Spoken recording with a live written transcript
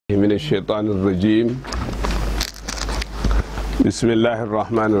من الشيطان الرجيم. بسم الله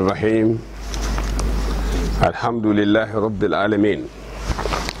الرحمن الرحيم. الحمد لله رب العالمين،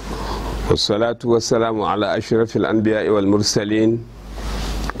 والصلاة والسلام على أشرف الأنبياء والمرسلين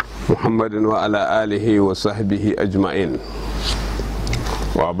محمد وعلى آله وصحبه أجمعين.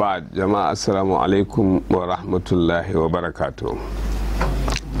 وبعد جماعة السلام عليكم ورحمة الله وبركاته.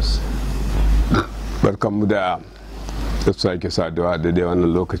 barkanmu da sake saduwa da dai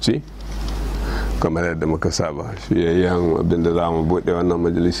wannan lokaci kamar yadda muka saba. Shiyayyen abinda za mu buɗe wannan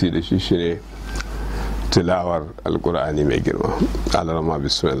majalisi da shi shine tilawar alkur'ani mai girma. Alarama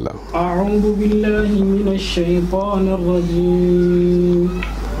bismillah. A'udhu billahi minash shaitanir rajim.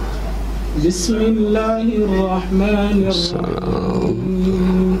 Bismillahir rahmanir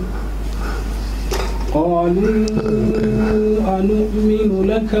rahim. قالوا أنؤمن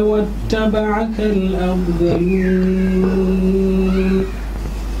لك واتبعك الأرذلون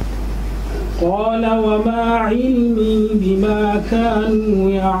قال وما علمي بما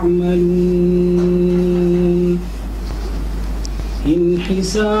كانوا يعملون إن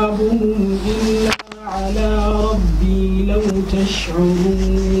حسابهم إلا على ربي لو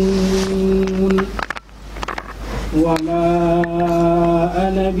تشعرون وما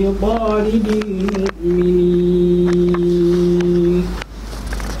أنا بطارد المؤمنين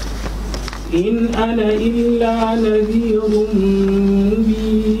إن أنا إلا نذير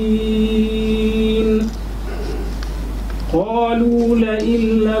مبين قالوا لئن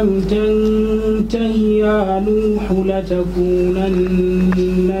لم تنته يا نوح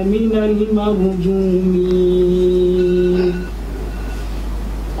لتكونن من المرجومين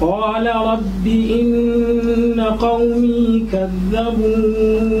قال رب إن قومي كذبون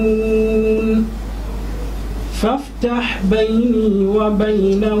فافتح بيني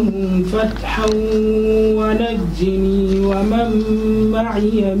وبينهم فتحا ونجني ومن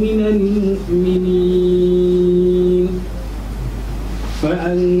معي من المؤمنين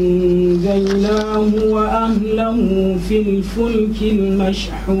فأنجيناه وأهله في الفلك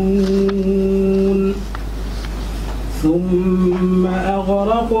المشحون ثم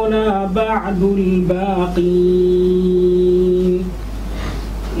أغرقنا بعد الباقين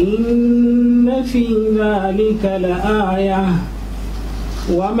إن في ذلك لآية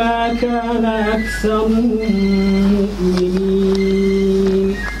وما كان أكثرهم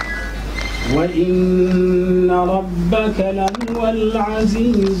مؤمنين وإن ربك لهو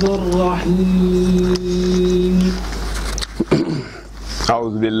العزيز الرحيم.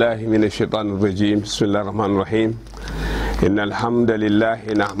 أعوذ بالله من الشيطان الرجيم. بسم الله الرحمن الرحيم. إن الحمد لله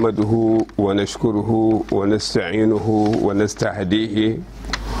نحمده ونشكره ونستعينه ونستهديه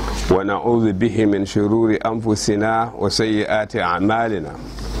ونعوذ به من شرور أنفسنا وسيئات أعمالنا.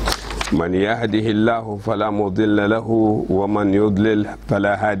 من يهده الله فلا مضل له ومن يضلل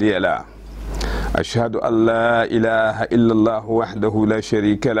فلا هادي له. أشهد أن لا إله إلا الله وحده لا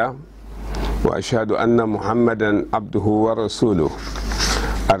شريك له وأشهد أن محمدا عبده ورسوله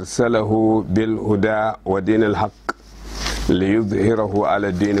أرسله بالهدى ودين الحق ليظهره على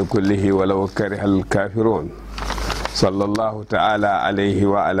الدين كله ولو كره الكافرون. صلى الله تعالى عليه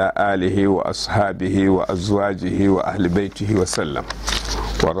وعلى آله وأصحابه وأزواجه وأهل بيته وسلم.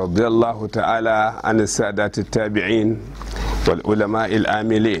 ورضي الله تعالى عن السادات التابعين والعلماء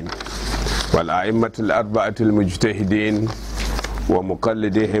العاملين والأئمة الأربعة المجتهدين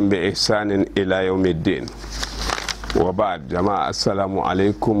ومقلديهم بإحسان إلى يوم الدين. وبعد جماعة السلام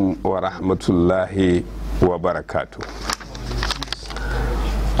عليكم ورحمة الله وبركاته.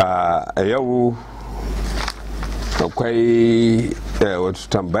 yau akwai wata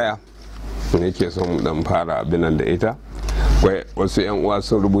tambaya ne ke son dan fara abinan da ita. Wasu yan uwa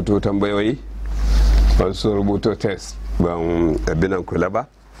sun rubuto tambayoyi, wasu sun rubuto test, ban abinan kula ba.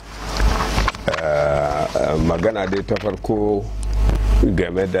 Magana dai ta farko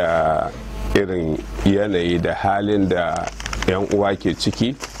game da irin yanayi da halin da yan uwa ke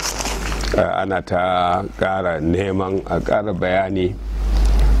ciki. Ana ta ƙara neman a ƙara bayani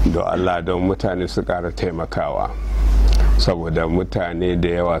don Allah, don mutane su ƙara taimakawa, saboda mutane da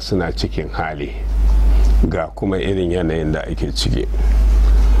yawa suna cikin hali ga kuma irin yanayin da ake ciki.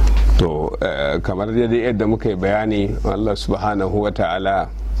 To kamar yadda muka yi bayani, Allah subhanahu wa ta'ala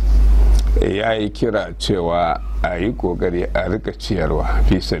ya yi kira cewa a yi ƙoƙari a rika ciyarwa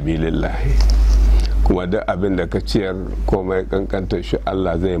fi sabilillahi, kuma duk abin da ka ciyar komai kankanta shi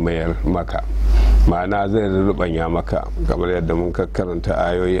Allah zai mayar maka, ma'ana zai rubanya maka, kamar yadda mun karanta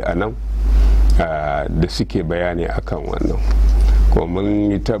ayoyi a nan da suke bayani akan wannan. Kuma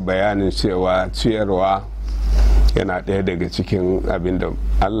mun yi ta bayanin cewa ciyarwa yana ɗaya daga cikin abin da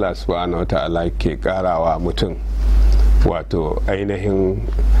Allah subhanahu wa ta'ala ke karawa mutum, wato ainihin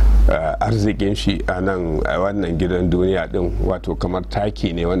arzikin shi a nan a wannan gidan duniya din, wato kamar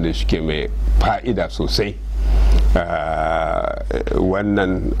taki ne wanda shike mai fa'ida sosai.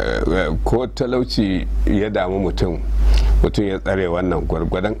 Wannan ko talauci ya damu mutum ya tsare wannan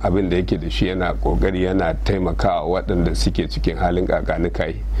gwargwadon abin da yake da shi, yana kokari yana taimakawa waɗanda suke cikin halin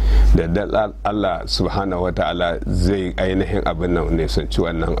kakanikai, da Allah subhanahu wata'ala zai ainihin abin nan ne sun ci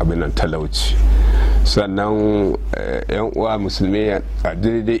wannan abin nan talauci. Sannan yan uwa musulmi a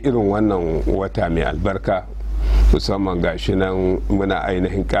daidai irin wannan wata mai albarka, musamman gashi nan muna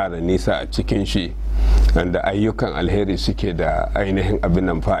ainihin ƙara nisa a cikin shi, wanda ayyukan alheri suke da ainihin abin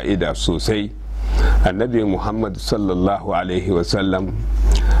nan fa'ida sosai. Annabi Muhammad sallallahu alaihi wasallam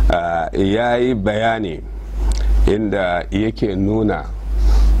ya yi bayani inda yake nuna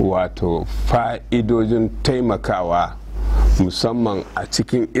wato fa'idojin taimakawa musamman a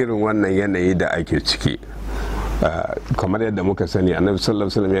cikin irin wannan yanayi da ake ciki. Kamar yadda muka sani, annabi sallallahu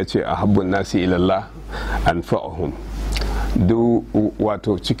alaihi wasallam ya ce ahabbun nasi ilallah anfa'uhum, duk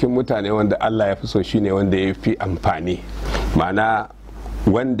wato cikin mutane wanda Allah ya fi so shine wanda ya fi amfani, ma'ana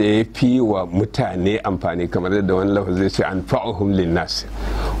wanda ya fi wa mutane amfani, kamar yadda wani lafazi zai ce anfa'uhum linnas,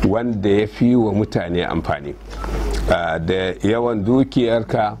 wanda ya fi wa mutane amfani. Da yawan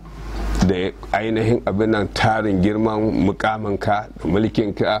dukiyarka, da ainihin abinan tarin girman mukaminka da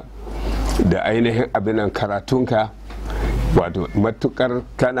mulkinka, da ainihin abinan karatunka, wato matukar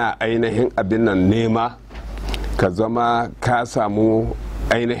kana ainihin abinan nema ka zama ka samu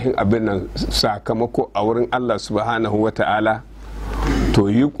ainihin abinan sakamako a wurin Allah subhanahu wa ta'ala, to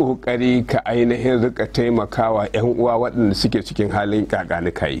yi kokari ka ainihin rika taimakawa 'yan uwa waɗanda suke cikin halin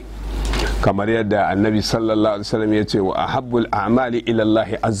kakanikai, kamar yadda annabi sallallahu alaihi wasallam ya ce wa ahabbul a'mali ila Allah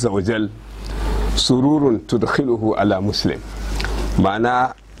azza wa jal sururun tudkhiluhu ala muslim,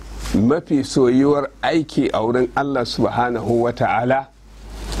 ma'ana mafi soyuwar aiki a wurin Allah subhanahu wa ta'ala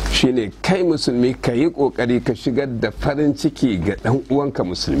shine kai musulmi ka yi kokari ka shigar da farin ciki ga dan uwanka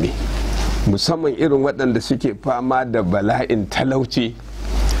musulmi, musamman irin waɗanda suke fama da bala'in talauci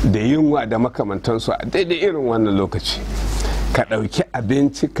da yunwa da makamantansu a daidai irin wannan lokaci. Ka ɗauki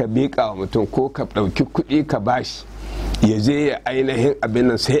abinci ka miƙa wa mutum, ko ka ɗauki kuɗi ka bashi ya je ya ainihin abin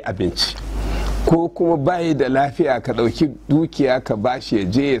nan sai abinci, ko kuma bayi da lafiya ka ɗauki dukiya ka bashi ya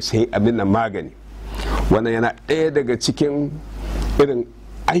je ya sai abin nan magani. Wannan yana ɗaya daga cikin irin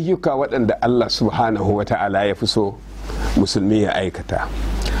ayyuka waɗanda Allah subhanahu wa ta'ala ya fi so musulmi ya aikata.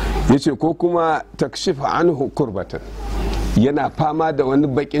 Ya ce ko kuma takshifa anhu kurbatan, yana fama da wani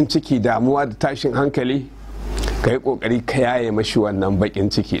baƙin ciki, damuwa da tashin hankali, ka yi ƙoƙari ka yaye mashi wannan baƙin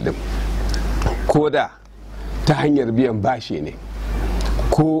ciki ɗin, ko da ta hanyar biyan bashi ne,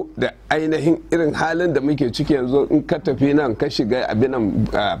 ko da ainihin irin halin da muke ciki yanzu. In ka tafi nan ka shiga abinan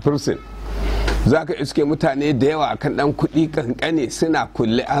firsin, za ka iske mutane da yawa kan ɗan kuɗi kankane suna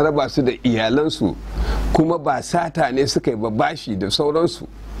kulle, an raba su da iyalansu, kuma ba sata ne suka yi ba, bashi da sauransu.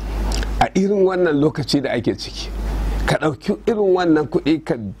 A irin wannan lokaci da ake ciki, ka ɗauki irin wannan kuɗi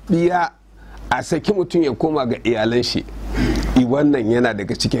ka biya a saki mutum ya koma ga iyalan shi, wannan yana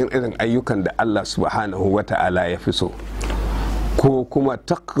daga cikin irin ayyukan da Allah subhanahu wa ta'ala ya fi so. Ko kuma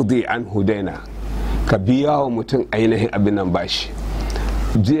taqdi an hudaina, ka biya wa mutum ainihin abin nan bashi.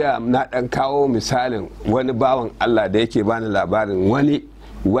 Jiya na ɗan kawo misalin wani bawan Allah da yake bani labarin wani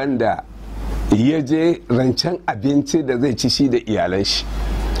wanda ya je rancen abinci da zai ci shi da iyalan shi.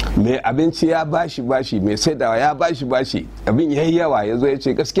 Mai abinci ya bashi bashi, mai saidawa ya bashi bashi, abin ya yi yawa, ya zo ya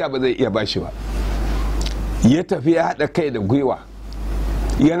ce gaskiya ba zai iya bashi ba. Ya tafi ya haɗa kai da gwiwa,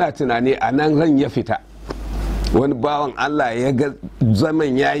 yana tunani a nan ran ya fita. Wani bawan Allah ya ga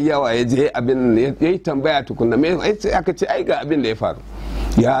zaman ya yi yawa, ya je abin ya yi tambaya tukunna, mai aka ce ai ga abin da ya faru,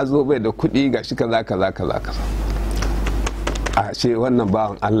 ya zo bai da kuɗi ga shi kaza kaza kaza kaza. A ce wannan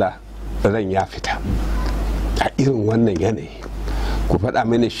bawan Allah ran ya fita a irin wannan yanayi. Ku faɗa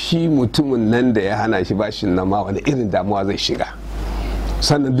mini shi mutumin nan da ya hana shi bashin nan ma wani irin damuwa zai shiga,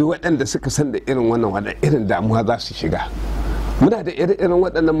 sannan duk waɗanda suka san da irin wannan wani irin damuwa za su shiga. Muna da irin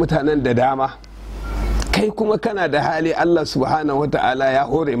waɗannan mutanen da dama. Kai kuma kana da hali, Allah subhanahu wa ta'ala ya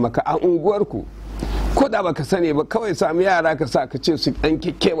hore maka a unguwarku, ko da baka sani ba, kawai sami yara ka sa ka ce su ɗan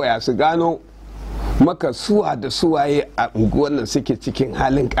kewaya su gano maka suwa da suwaye a unguwar nan suke cikin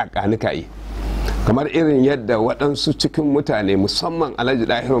halin kakanikayi. Kamar irin yadda waɗansu cikin mutane, musamman Alhaji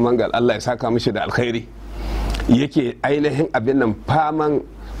Dahiru Mangal, Allah ya saka mishi da alkhairi, yake ainihin abin nan faman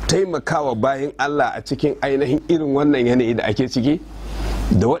taimakawa bayan Allah a cikin ainihin irin wannan yanayi da ake ciki,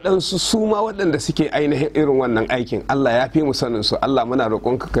 da waɗansu su ma waɗanda suke ainihin irin wannan aikin. Allah ya fi mu sanin su. Allah muna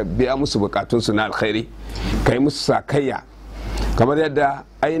roƙonka ka biya musu bukatunsu na alkhairi, ka yi musu sakayya, kamar yadda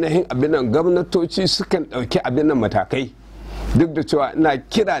ainihin abin nan gwamnatoci sukan ɗauki abin nan matakai duk da cewa ina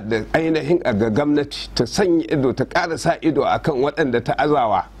kira da ainihin ga gwamnati ta sanya ido, ta ƙara sa ido akan waɗanda ta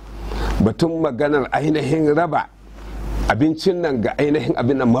azawa batun maganar ainihin raba abincin nan ga ainihin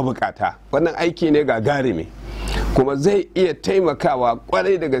abin nan mabukata. Wannan aiki ne gagarumi kuma zai iya taimakawa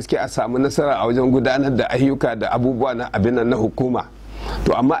kwarai da gaske a samu nasara a wajen gudanar da ayyuka da abubuwa na abin nan na hukuma.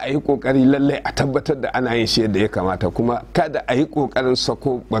 To amma a yi kokari lallai a tabbatar da ana yin shi yadda ya kamata, kuma kada a yi kokarin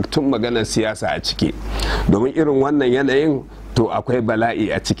sako batun maganar siyasa a ciki, domin irin wannan yanayin to akwai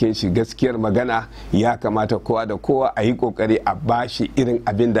bala'i a cikin shi. Gaskiyar magana ya kamata kowa da kowa a yi kokari a bashi irin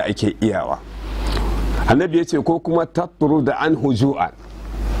abin da ake iyawa. Annabi ya ce ko kuma tatturu da an huju'a,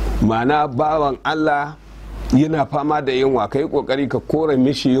 ma'ana bawan Allah yana fama da yunwa, ka yi kokari ka kore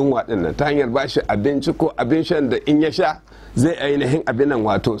mishi yunwa dinnan ta hanyar bashi abinci ko abin shan da in ya sha zai ainihin abinan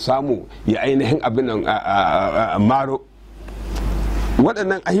wato samu ya ainihin abinan maro.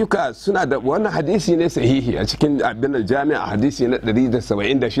 Waɗannan ayyuka suna da wannan hadisi ne sahihi a cikin abinan jami'a, hadisi na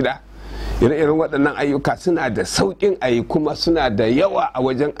 176. ire-iren waɗannan ayyuka suna da sauƙin ayi kuma suna da yawa a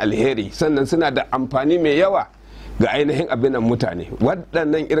wajen alheri, sannan suna da amfani mai yawa ga ainihin abinan mutane.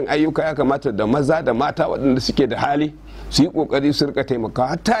 Waɗannan irin ayyuka ya kamata da maza da mata waɗanda suke da hali su yi ƙoƙari su rika taimaka.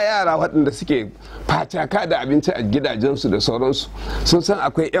 Hatta yara waɗanda suke fataka da abinci a gidajensu da sauransu, sun san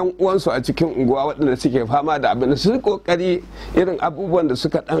akwai 'yan uwansu a cikin unguwa waɗanda suke fama da abin, su yi ƙoƙari irin abubuwan da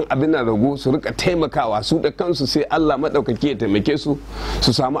suka ɗan abin ragu su rika taimakawa su da kansu, sai Allah maɗaukaki ya taimake su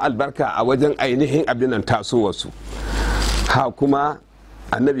su samu albarka a wajen ainihin abinan tasowarsu. Ha kuma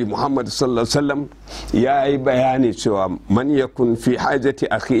annabi Muhammad sallallahu alaihi wasallam ya yi bayani cewa man yakun fi hajati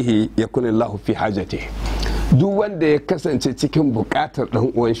akhihi yakun Allahu fi hajati. Duk wanda ya kasance cikin bukatar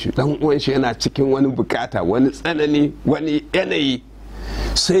dan uwan shi yana cikin wani bukata, wani tsanani, wani yanayi,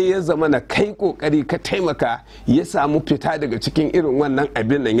 sai ya zama na kai kokari ka taimaka ya samu fita daga cikin irin wannan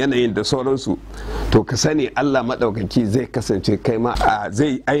abin nan yanayin da sauransu, to ka sani Allah maɗaukaki zai kasance kai ma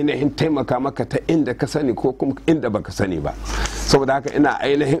zai ainihin taimaka maka ta inda ka sani ko kuma inda baka sani ba. Saboda haka ina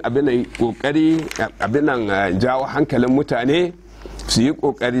ainihin abin nan kokari abin nan jawo hankalin mutane su yi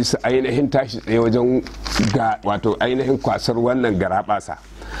kokari su ainihin tashi tsaye wajen ga wato ainihin kwasar wannan garabasa.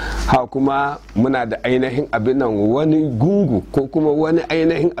 Ha kuma muna da ainihin abin nan wani gungu ko kuma wani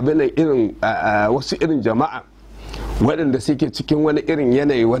ainihin abin nan irin wasu irin jama'a waɗanda suke cikin wani irin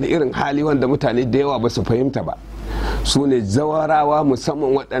yanayi, wani irin hali wanda mutane da yawa ba su fahimta ba. Su ne zawarawa,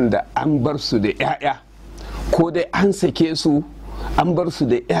 musamman waɗanda an bar su da 'ya'ya, ko dai an sake su an bar su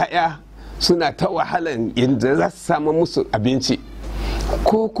da 'ya'ya suna ta wahalan yadda za su samu musu abinci,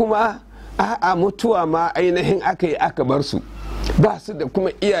 ko kuma a'a mutuwa ma ainihin aka yi aka bar su, ba su da kuma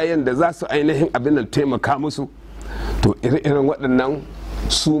iyayen da za su ainihin abin da taimaka musu. To ire-iren waɗannan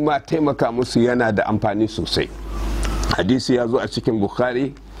su ma taimaka musu yana da amfani sosai. Hadisi ya zo a cikin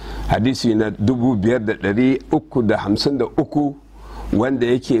Bukhari, hadisi na 5353, wanda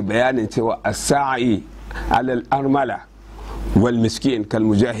yake bayanin cewa as-sa'i alal armala wal miskin kal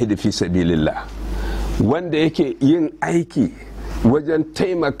mujahid fi sabilillah. Wanda yake yin aiki wajen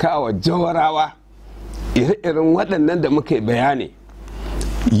taimakawa jawarawa, ire-iren waɗannan da muka yi bayani,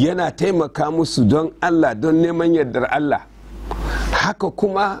 yana taimaka musu don Allah, don neman yardar Allah. Haka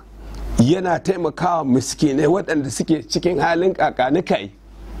kuma yana taimakawa miskinai waɗanda suke cikin halin kakanikai,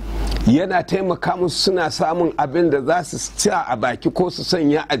 yana taimaka musu suna samun abin da za su ci a baki ko su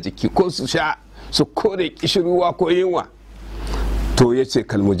sanya a jiki ko su sha, su kore kishirwa ko yunwa. To ya ce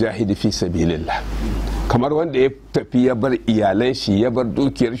kalmujahidi fi sabilillah, kamar wanda ya tafi ya bar iyalan shi, ya bar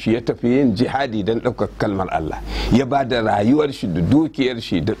dukiyar shi, ya tafi yin jihadi don ɗaukar kalmar Allah, ya ba da rayuwar shi da dukiyar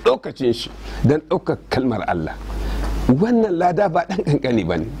shi da ɗaukacin shi don ɗaukar kalmar Allah. Wannan lada ba ɗan ƙanƙani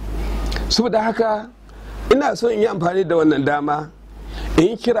ba ne. Saboda haka ina so in yi amfani da wannan dama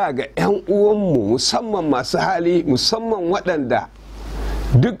in kira ga 'yan uwanmu, musamman masu hali, musamman waɗanda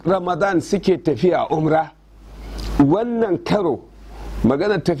duk Ramadan suke tafiya umra. Wannan karo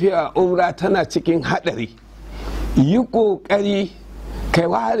magana tafiya umra tana cikin haɗari. Yi ƙoƙari kai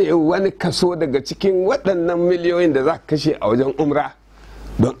ware wani kaso daga cikin waɗannan miliyoyin da za ka kashe a wajen umra,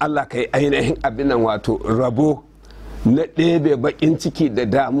 don Allah ka yi ainihin abin nan wato rabo na ɗebe baƙin ciki da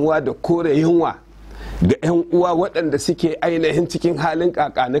damuwa da kore yunwa ga 'yan uwa waɗanda suke ainihin cikin halin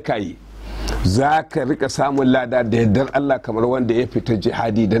ƙaƙanikayi. Za ka rika samun lada da yardar Allah kamar wanda ya fita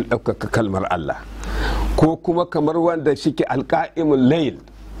jihadi don ɗaukaka kalmar Allah, ko kuma kamar wanda shike alƙa'imun layl,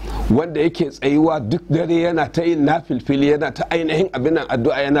 wanda yake tsayuwa duk dare yana ta yin nafilfili, yana ta ainihin abin nan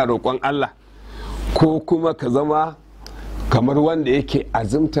addu'a, yana roƙon Allah, ko kuma ka zama kamar wanda yake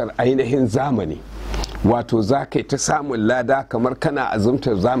azumtar ainihin zamani, wato za ka yi ta samun lada kamar kana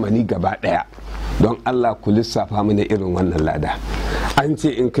azumtar zamani gaba ɗaya. Don Allah ku lissafa mana irin wannan lada. an ce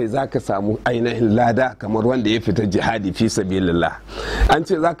in kai za ka samu ainihin lada kamar wanda ya fita jihadi fi sabilillah, an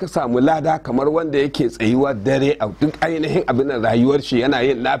ce za ka samu lada kamar wanda yake tsayuwa dare a duk ainihin abin rayuwar shi yana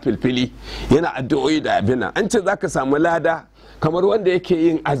yin nafilfili yana addu'o'i da abin, an ce za ka samu lada kamar wanda yake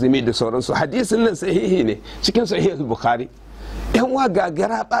yin azumi da sauransu. hadisin nan sahihi ne cikin sahih bukhari. yan wa ga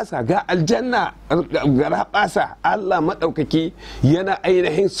garabasa ga aljanna garabasa, Allah madaukaki yana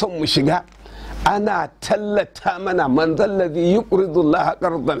ainihin son mu shiga. ana tallata mana man zallazi yuqridu Allah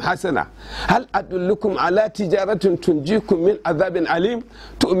qardan hasana hal adullukum ala tijaratin tunjikum min azabin alim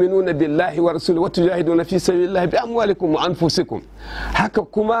tu'minuna billahi wa rasulihi wa tujahiduna fi sabilillahi bi amwalikum wa anfusikum. haka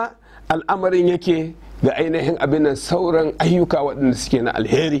kuma al'amarin yake ga ainihin abin nan sauran ayyuka waɗanda suke na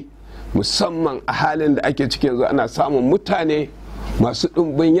alheri, musamman a halin da ake cikin yanzu ana samun mutane masu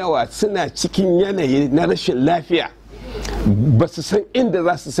ɗumbin yawa suna cikin yanayi na rashin lafiya, ba su san inda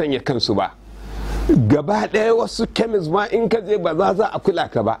za su sanya kansu ba. gaba ɗaya wasu kemis ma in ka je ba za a kula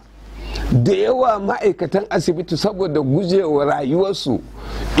ka ba. da yawa ma'aikatan asibiti saboda gujewa rayuwarsu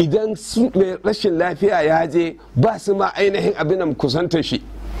idan su mai rashin lafiya ya je ba su ma ainihin abin kusanta shi.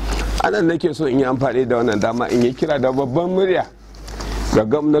 anan nake so in yi amfani da wannan dama in yi kira da babban murya ga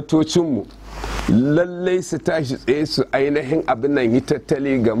gwamnatocinmu, lallai su tashi tsaye su ainihin abin nan yi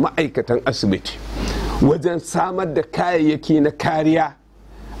tattali ga ma'aikatan asibiti wajen samar da kayayyaki na kariya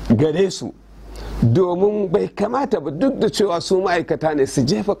gare su, domin bai kamata ba duk da cewa su ma'aikata ne su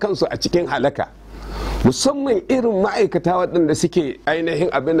jefa kansu a cikin halaka, musamman irin ma'aikata waɗanda suke ainihin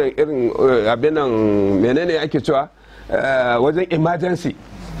abinan irin abinan menene ake cewa wajen emergency,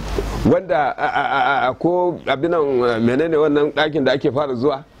 wanda ko abinan menene wannan ɗakin da ake fara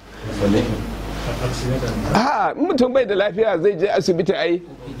zuwa. mutum bai da lafiya zai je asibiti ai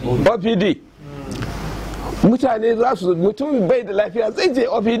OPD, mutane za su, mutum bai da lafiya zai je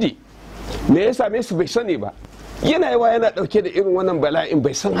OPD, me ya same su bai sani ba, yana yawa yana dauke da irin wannan bala'in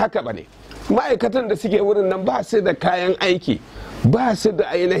bai san haka ba ne. ma'aikatan da suke wurin nan ba su da kayan aiki, ba su da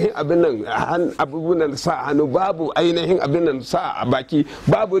ainihin abin nan abubuwan sa hannu, babu ainihin abin nan sa a baki,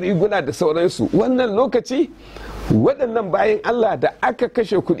 babu riguna da sauransu. wannan lokaci waɗannan bayan Allah da aka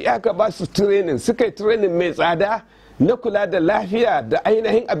kashe kuɗi aka ba su training, suka yi training mai tsada na kula da lafiya da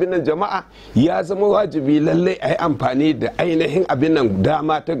ainihin abin nan jama'a, ya zama wajibi lallai a yi amfani da ainihin abin nan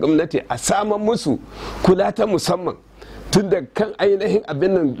dama ta gwamnati a saman musu kula ta musamman, tun da kan ainihin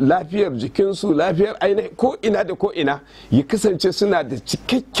abin nan lafiyar jikinsu, lafiyar ainihin ko ina da ko ina, ya kasance suna da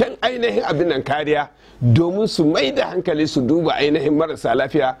cikakken ainihin abin nan kariya, domin su mai da hankali su duba ainihin marasa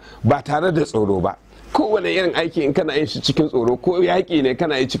lafiya ba tare da tsoro ba. kowane irin aiki in kana yin shi cikin tsoro, ko yaƙi ne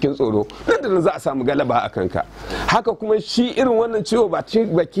kana yi cikin tsoro, nan da nan za a samu galaba a kanka. haka kuma shi irin wannan ciwo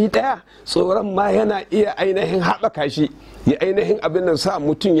baki daya tsoron ma yana iya ainihin haɓaka shi, ya ainihin abin nan sa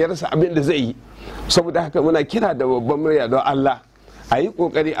mutum ya rasa abin da zai yi. saboda haka muna kira da babban murya don Allah a yi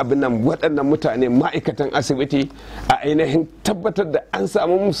ƙoƙari abin nan waɗannan mutane ma'aikatan asibiti a ainihin tabbatar da an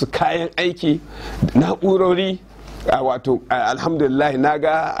samu musu kayan aiki, na'urori. wato alhamdulillah na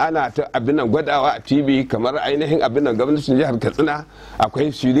ga ana ta abin nan gwadawa a TV kamar ainihin abin nan gwamnatin jihar Katsina akwai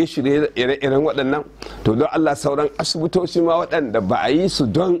shirye-shirye ire-iren waɗannan. to don Allah sauran asibitoci ma waɗanda ba a yi su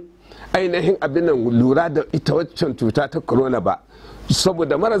don ainihin abin nan lura da ita waccan cuta ta corona ba,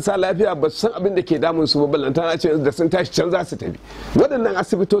 saboda marasa lafiya ba su san abin da ke damun su ba, ballantana ce da sun tashi can za su tafi waɗannan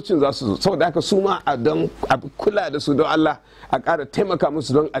asibitocin za su zo. saboda haka su ma a don kula da su don Allah a ƙara taimaka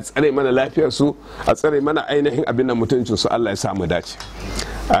musu don a tsare mana lafiyar su, a tsare mana ainihin abin da mutuncin su. Allah ya samu dace.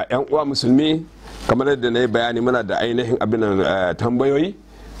 yan uwa musulmi, kamar yadda na yi bayani muna da ainihin abin tambayoyi,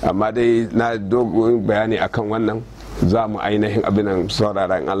 amma dai na dogon bayani akan wannan. za mu ainihin abin nan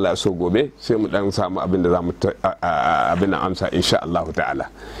saurara in Allah so gobe sai mu dan samu abin da za mu abin nan amsa insha Allah ta'ala.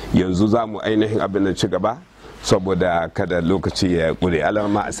 yanzu za mu ainihin abin nan ci gaba saboda kada lokaci ya kure. Allah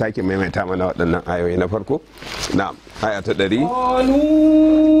ma a sake maimaita mana waɗannan ayoyi na farko. na'am, aya ta 100. qalu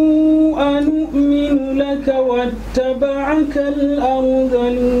anu'minu laka wattaba'aka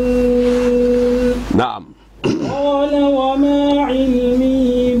al-ardhalun. na'am. قال وما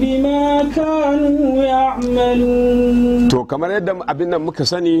علمي بما كانوا يعملون. to kamar yadda abin nan muka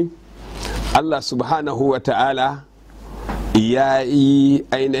sani, Allah subhanahu wa ta'ala ya yi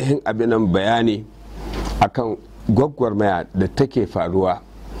ainihin abin nan bayani akan gwagwarmaya da take faruwa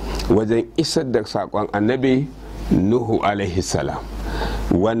wajen isar da saƙon annabi Nuhu alaihi salam,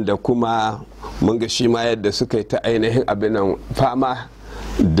 wanda kuma mun ga shi ma yadda suka yi ta ainihin abin nan fama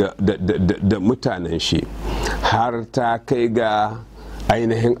da mutanen shi, har ta kai ga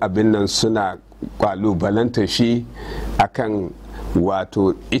ainihin abin nan suna kwalubalantar shi akan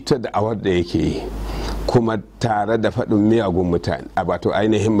wato ita da awar da yake yi, kuma tare da faɗin miyagun mutane a wato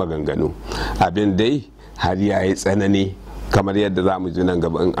ainihin maganganu. abin dai har ya yi tsanani kamar yadda za mu ji nan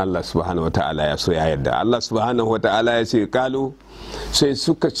gaba in Allah subhanahu wata'ala ya so ya yarda. Allah subhanahu wata'ala ya ce kalu, sai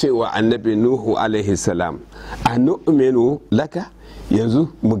suka ce wa annabi Nuhu alaihi salam, a nu'minu laka, yanzu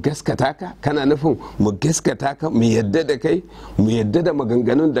mu gaskata ka, kana nufin mu gaskata ka, mu yadda da kai, mu yadda da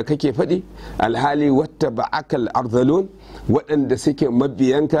maganganun da kake faɗi, alhali wata ba'akal arzalun, waɗanda suke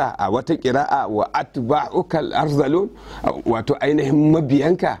mabiyanka a wata ƙira'a wa atba'ukal arzalun, wato ainihin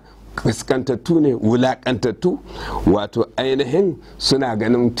mabiyanka kaskantattu ne, wulakantattu, wato ainihin suna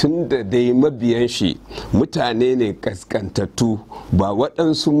ganin tun da dai mabiyan shi mutane ne kaskantattu, ba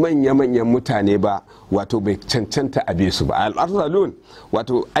waɗansu manya-manyan mutane ba, wato bai cancanta a su ba. al'arzalun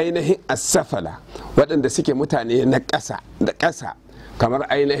wato ainihin asafala, waɗanda suke mutane na ƙasa da ƙasa, kamar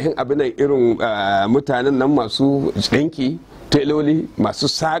ainihin abinan irin mutanen nan masu ɗinki, teloli, masu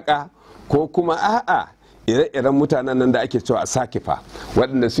saƙa, ko kuma a'a ire-iren mutanen nan da ake cewa a sakifa,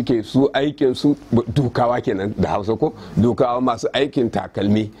 waɗanda suke su aikin su dukawa kenan da hausa ko dukawa, masu aikin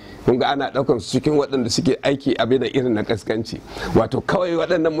takalmi. kun ga ana ɗaukar su cikin waɗanda suke aiki abin da irin na kaskanci, wato kawai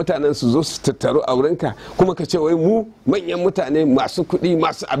waɗannan mutanen su zo su tattaru a wurinka, kuma ka ce wai mu manyan mutane masu kuɗi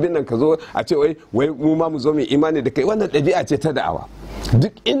masu abin nan, ka zo a ce wai mu ma mu zo mu imani da kai. wannan ɗabi'a ce ta da'awa.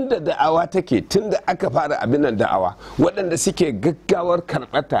 duk inda da'awa take, tun da aka fara abin nan da'awa, waɗanda suke gaggawar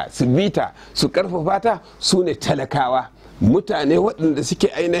karɓata su bita su karfafa ta su ne talakawa, mutane waɗanda suke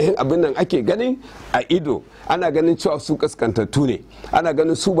ainihin abin nan ake ganin a ido, ana ganin cewa su kaskantattu ne, ana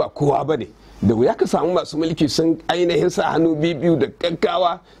ganin su ba kowa ba ne. da wuya ka samu masu mulki sun ainihin sa hannu biyu da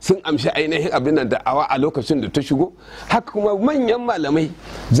gaggawa sun amshi ainihin abin nan da'awa a lokacin da ta shigo. haka kuma manyan malamai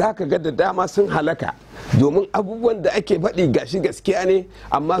za ka ga da dama sun halaka, domin abubuwan da ake faɗi gashi gaskiya ne,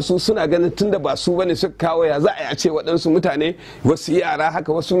 amma su suna ganin tunda ba su bane suka kawo, ya za a ce waɗansu mutane, wasu yara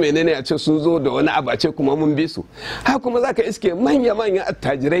haka, wasu menene a ce sun zo da wani abu a ce kuma mun bi su. haka kuma za ka iske manya-manyan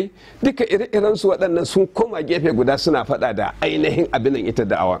attajirai duka ire-iren su waɗannan sun koma gefe guda suna faɗa da ainihin abin nan ita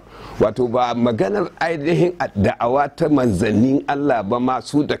da'awa. wato ba maganar ainihin da'awa ta manzannin Allah ba,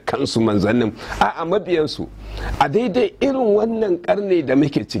 masu da kansu manzannin, a'a mabiyansu. a daidai irin wannan karni da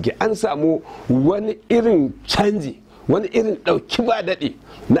muke ciki an samu wani irin canji, wani irin ɗauki ba daɗi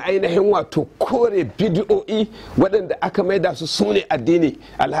na ainihin wato kore bidiyo'i waɗanda aka maida su sune addini,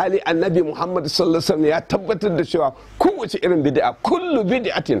 alhali annabi Muhammad sallallahu alaihi wasallam ya tabbatar da cewa kowace irin bid'a, kullu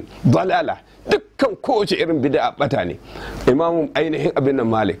bid'atin dalala, dukkan kowace irin bid'a bata ne. imamu ainihin abin nan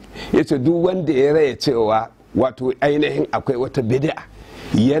Malik yace duk wanda ya raya cewa wato ainihin akwai wata bid'a,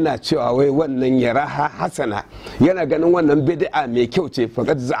 yana cewa wai wannan ya raha hasana, yana ganin wannan bid'a mai kyau ce,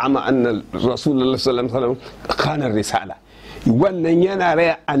 faqad za'ama anna rasulullah sallallahu alaihi wasallam kana risala, wannan yana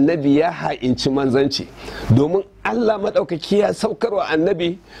raya annabi ya ha'inci manzanci, domin Allah madaukaki ya saukarwa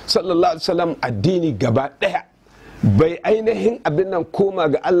annabi sallallahu alaihi wasallam addini gaba daya, bai ainihin abin nan koma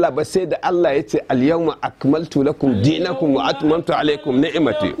ga Allah ba, sai da Allah ya ce al-yawma akmaltu lakum dinakum wa atmamtu alaykum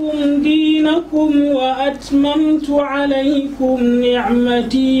ni'mati dinakum wa atmamtu alaykum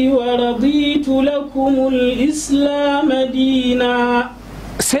ni'mati wa raditu lakum al-islam dina.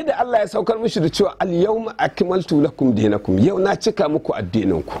 sai da Allah ya saukar mishi da cewa al-yawma akmaltu lakum dinakum, yau na cika muku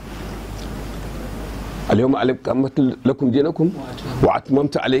addininku. al-yawma akmaltu lakum dinakum wa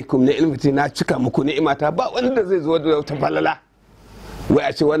atmamtu alaykum ni'mati, na cika muku ni'imata. ba wanda zai zo da wata falala, wai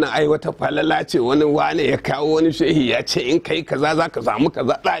a ce wannan ai wata falala ce, wani wane ya kawo wani shehi ya ce in kai kaza za ka samu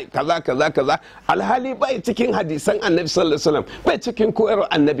kaza, kaza, alhali bai cikin hadisan annabi sallallahu alaihi wasallam, bai cikin koyarwar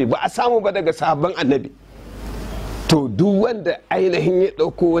annabi, ba a samu ba daga sahabban annabi. to duk wanda ainihin ya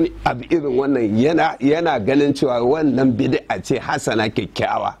ɗauko wani abu irin wannan yana ganin cewa wannan bid'a ce hasana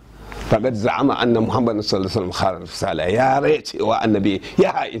kyakkyawa, faqad za'ama anna muhammadan sallallahu alaihi wasallam khara risala, ya rai cewa annabi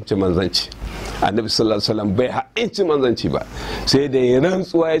ya ha'inci manzanci. annabi sallallahu alaihi wasallam bai ha'inci manzanci ba, sai da ya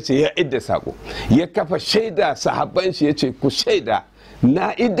rantsuwa ya ce ya idda sako, ya kafa shaida sahabban shi ya ce ku shaida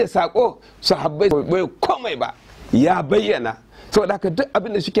na idda sako, sahabbai bai komai ba, ya bayyana. saboda haka duk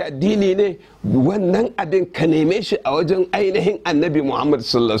abin da suke addini ne, wannan abin ka neme shi a wajen ainihin annabi Muhammad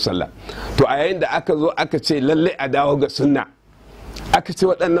sallallahu alaihi wasallam. to a yayin da aka zo aka ce lalle a dawo ga sunna, aka ce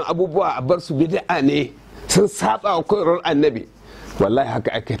waɗannan abubuwa a bar su bid'a ne, sun saba wa koyarwar annabi, wallahi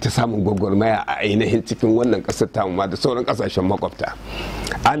haka aka ta samun gwagwarmaya a ainihin cikin wannan ƙasar tamu ma da sauran ƙasashen makwabta.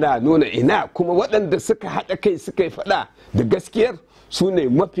 ana nuna ina kuma waɗanda suka haɗa kai suka yi faɗa da gaskiyar su ne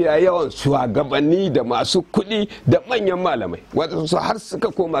mafiya yawan shugabanni da masu kuɗi da manyan malamai, waɗansu har suka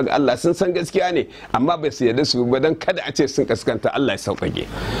koma ga Allah sun san gaskiya ne, amma bai su yarda su ba don kada a ce sun kaskanta, Allah ya sauƙaƙe.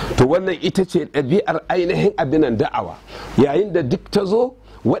 to wannan ita ce ɗabi'ar ainihin abinan da'awa. yayin da duk ta zo,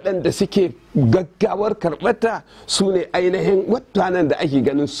 waɗanda suke gaggawar karɓata su ne ainihin mutanen da ake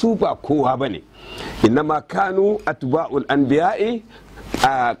ganin su ba kowa ba ne. innama kanu atba'ul anbiya'i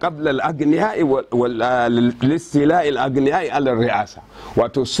qabla al-aghniya'i wal-istila'i al-aghniya'i ala ri'asa,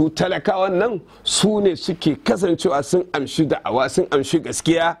 wato su talakawan nan su ne suke kasancewa sun amshi da'awa, sun amshi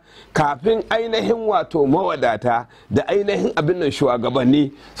gaskiya kafin ainihin wato mawadata da ainihin abin nan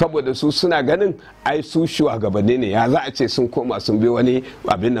shugabanni, saboda su suna ganin ai su shugabanni ne, ya za a ce sun koma sun bi wani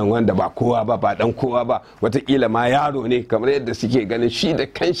abin nan wanda ba kowa ba dan kowa ba, watakila ma yaro ne, kamar yadda suke ganin shi da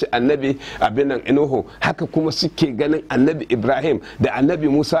kanshi annabi abin nan Nuhu, haka kuma suke ganin annabi Ibrahim da annabi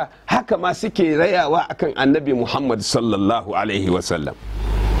Musa, haka ma suke rayawa akan annabi Muhammad sallallahu alaihi wasallam.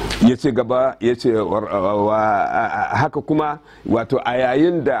 Ya ce gaba, ya ce haka kuma wato a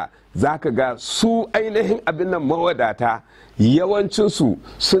yayin da za ka ga su ainihin abin nan mawadata yawancinsu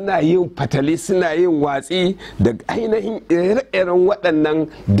suna yin fatali, suna yin watsi da ainihin ire-iren waɗannan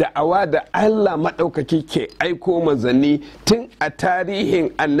da'awa da Allah maɗaukaki ke aiko manzanni tun a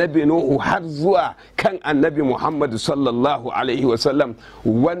tarihin annabi Nuhu har zuwa kan annabi Muhammadu sallallahu alaihi wasallam.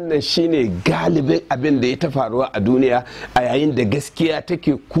 Wannan shine galibin abin da ya ta faruwa a duniya a yayin da gaskiya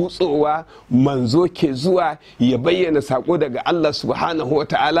take kutsowa, manzo ke zuwa ya bayyana sako daga Allah subhanahu wa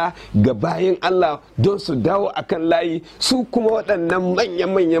ta'ala ga bayin Allah don su dawo akan layi. Su kuma waɗannan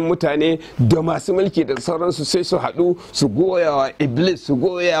manyan mutane da masu mulki da sauransu sai su haɗu su goyawa iblis, su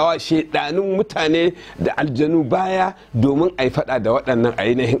goyawa shaidanun mutane da aljanu baya domin a yi faɗa da waɗannan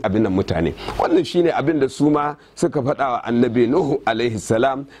ainihin abin nan mutane. Wannan shine abin da su ma suka faɗa wa annabi Nuhu alaihi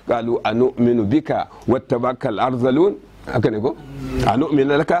salam, qalu anu'minu bika wattabakal arzalun, haka ne ko? A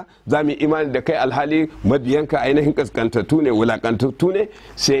nu'minu laka, za mu imani da kai alhali mabiyanka ainihin kaskantattu ne, wulakantattu ne.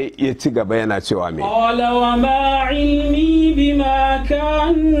 Sai ya ci gaba yana cewa me, qala wa ma ilmi bima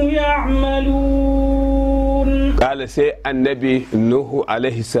kanu ya'malun, qala sai annabi Nuhu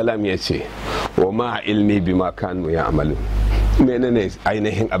alaihi salam ya ce wa ma ilmi bima kanu ya'malun, menene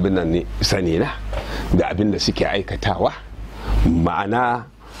ainihin abin nan ne sani na da abin da suke aikatawa, ma'ana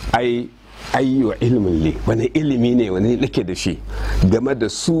wa ilimin li, wani ilimi ne wani nake da shi game da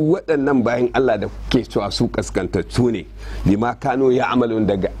su waɗannan bayan Allah da kuke cewa su kaskantattu ne, bima kano ya amalun,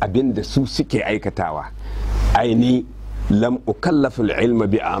 daga abin da su suke aikatawa. Aini lam ukallafu ilma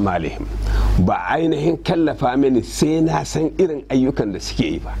bi amalihim, ba ainihin kallafa mini sai na san irin ayyukan da suke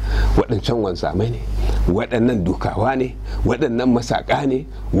yi ba. Waɗancan wanzamai ne, waɗannan dukawa ne, waɗannan masaka ne,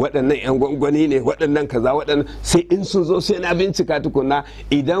 waɗannan 'yan gwangwani ne, waɗannan kaza, waɗannan sai in sun zo sai na bincika tukuna.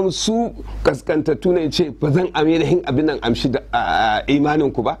 Idan su kaskantattu ne ce ba zan ainihin abin nan amshi da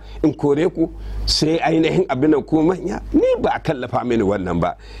imanin ku ba, in kore ku, sai ainihin abin nan ku manya, ni ba a kallafa mini wannan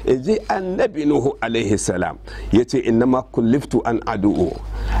ba. Yaji annabi Nuhu alaihi salam yace innama kulliftu an adu'u,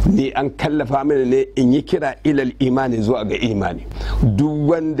 ni an kallafa mini ne in yi kira ilal imani, zuwa ga imani. Duk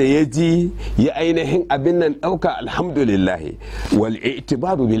wanda ya ji ya ainihin abin nan ɗauka, alhamdulillahi, wal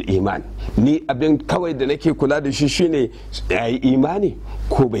i'tibaru bil iman, ni abin kawai da nake kula da shi shine ya yi imani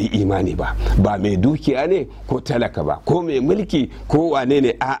ko bai imani ba, ba mai dukiya ne ko talaka ba, ko mai mulki ko wane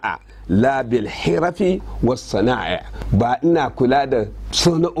ne, a'a, la bil hirafi was sana'a, ba ina kula da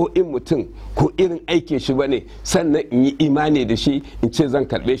sana'o'in mutum ko irin aikin shi bane sannan in yi imani da shi in ce zan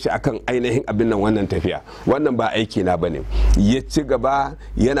karbe shi akan ainihin abin nan wannan tafiya, wannan ba aiki na bane. Ya ci gaba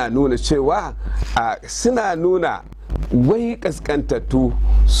yana nuna cewa suna nuna wai kaskantattu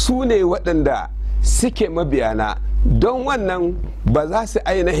su ne waɗanda suke mabiyana, don wannan ba za su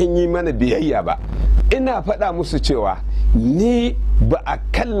ainihin yi mana biyayya ba. Ina faɗa musu cewa ni ba a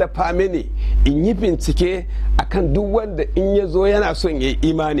kallafa mini in yi bincike akan duk wanda in ya zo yana son ya yi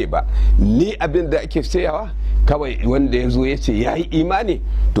imani ba. Ni abin da ake cewa kawai wanda ya zo ya ce ya yi imani,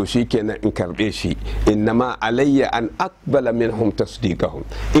 to shi kenan in karɓe shi. Innama alayya an aqbala minhum tasdiqahum,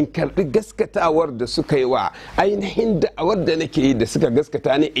 in karɓi gaskatawar da suka yi wa ainihin da'awar da nake yi, da suka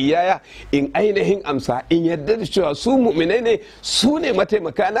gaskata ni iyaya, in ainihin amsa, in yarda da cewa su mu'minai ne, su ne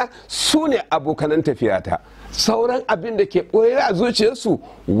mataimakana, su ne abokanan tafiyata. Sauran abin da ke ɓoye a zuciyarsu,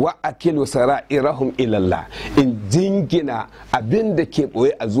 wa akilu sara'irahum ilallah, in jingina abin da ke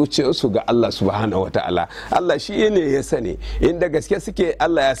ɓoye a zuciyarsu ga Allah subhanahu wata'ala. Allah shi ne ya sani, inda gaske suke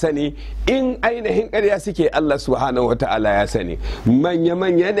Allah ya sani, in ainihin ƙarya suke Allah subhanahu wata'ala ya sani.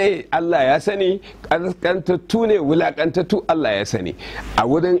 Manya-manya ne Allah ya sani, ƙasƙantattu ne, wulaƙantattu Allah ya sani. A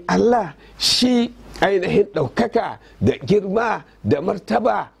wurin Allah shi ainihin ɗaukaka da girma da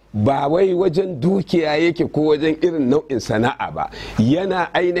martaba ba wai wajen dukiya yake ko wajen irin nau'in sana'a ba, yana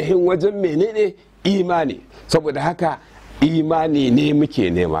ainihin wajen menene imani. Saboda haka imani ne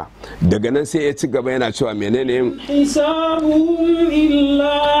muke nema. Daga nan sai ya ci gaba yana cewa menene, hisabuhum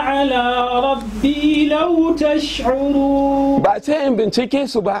illa ala rabbi law tash'urun, ba ce in bincike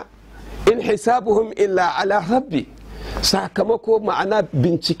su ba, in hisabuhum illa ala rabbi, sakamako ma'ana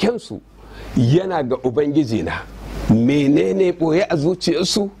bincikensu yana ga ubangiji na, menene ɓoye a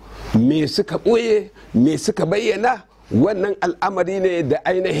zuciyarsu, me suka ɓoye, me suka bayyana, wannan al'amari ne da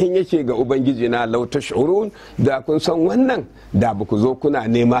ainihin yake ga ubangiji na lau tash'urun, da kun san wannan da ba ku zo kuna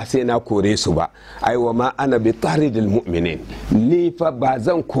nema sai na kore su ba. Aiwa ma ana bi taridil mu'minin, ni fa ba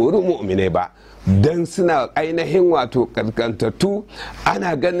zan kori mu'minai ba dan suna ainihin wato karkantattu,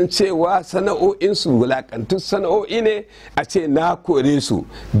 ana ganin cewa sana'o'insu wulakantu sana'o'i ne, a ce na kore su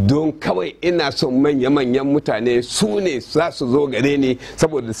don kawai ina son manya-manyan mutane su ne za su zo gare ni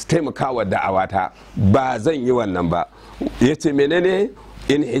saboda su taimaka wa da'awata, ba zan yi wannan ba. Ya ce menene?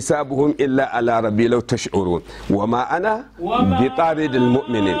 in hisabuhum illa ala rabbi law tash'urun wa ma ana bi taridil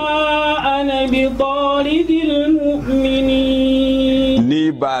mu'minin, ana bi taridil mu'minin,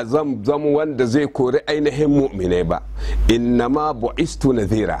 ni ba zan zama wanda zai kori ainihin mu'minai ba. Innama bu'istu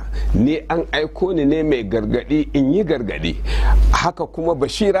nadhira, ni an aiko ni ne mai gargadi in yi gargadi, haka kuma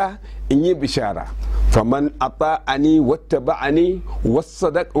bashira in yi bishara. faman ata'ani wattaba'ani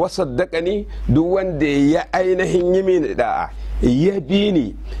wasaddaqani, duk wanda ya ainihin yi mini da'a, ya bi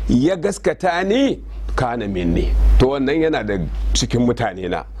ni, ya gaskata ni, kana minni, to wannan yana da cikin mutane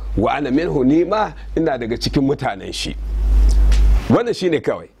na, wa ana minhu, ni ma ina daga cikin mutanen shi. wannan shine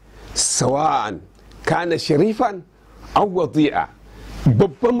kawai. Sawa'an kana sharifan aw wadi'a,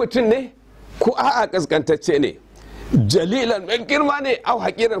 babban mutum ne ko a'a kaskantacce ne, jalilan mai girma ne aw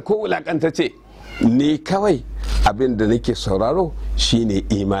hakiran ko wulakantacce, ni kawai abin da nake sauraro shine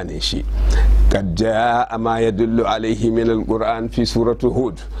imanin shi. قد جاء ما يدل عليه من القرآن في سورة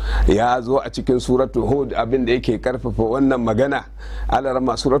هود، يا زو أتكن سورة هود أبن ديكي كرف فوانا مغانا على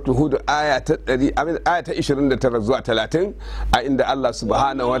رما سورة هود آية 23 عند الله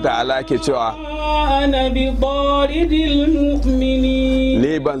سبحانه وتعالى كتوا أنا بطارد المؤمنين،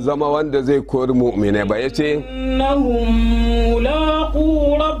 نيبان زما وند زي كور مؤمنين بايتي إنهم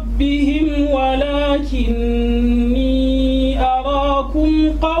ملاقو ربهم ولكني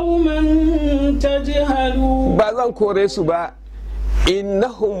أراكم قوما tajhalu, ba zan kore su ba.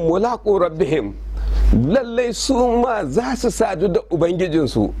 Innahum mulaqu rabbihim, lallai su ma za su sadu da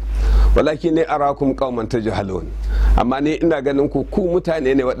ubangijinsu, walakin ne arakum qauman tajhalun, amma ne ina ganin ku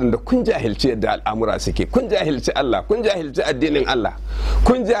mutane ne waɗanda kun jahilci yadda al'amura suke, kun jahilci Allah, kun jahilci addinin Allah,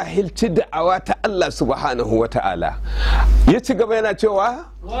 kun jahilci da'awa ta Allah subhanahu wa ta'ala. Ya ci gaba yana cewa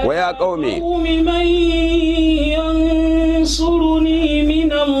wa ya qaumi man yansuruni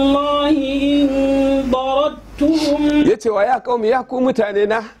min Allah in darattuhum, ya ce wa ya qaumi, ya ku mutane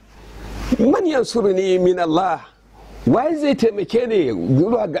na, man yansuruni min Allah, wai zai taimake ni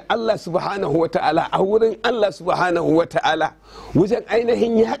zuwa ga Allah subhanahu wa ta'ala, a wurin Allah subhanahu wa ta'ala, wajen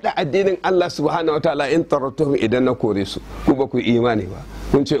ainihin yada addinin Allah subhanahu wa ta'ala, in tarattuhum, idan na kore su, ku ba ku imani ba,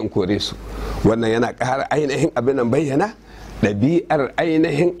 kun ce in kore su. Wannan yana ƙara ainihin abin nan bayyana ɗabi'ar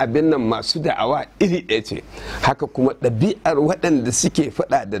ainihin abin nan masu da'awa iri ɗaya ce, haka kuma ɗabi'ar waɗanda suke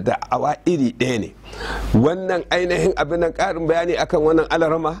faɗa da da'awa iri ɗaya ne. Wannan ainihin abin nan ƙarin bayani akan wannan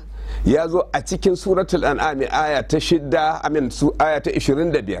alarama ya zo a cikin suratul an'am aya ta 6, aya ta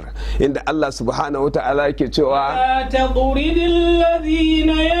 25, inda Allah subhanahu wata'ala yake cewa la taqridil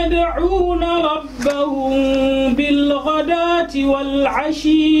ladhina yad'una rabbahum bil ghadati wal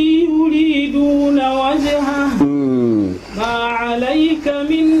 'ashi yuriduna wajhahu ma 'alayka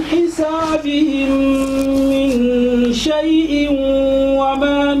min hisabihim min shay'in wa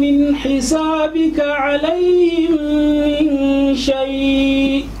ma min hisabika 'alayhim min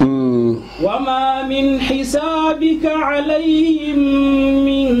shay'in وما من حسابك عليهم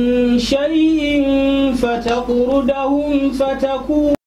من شيء فتطردهم فتكون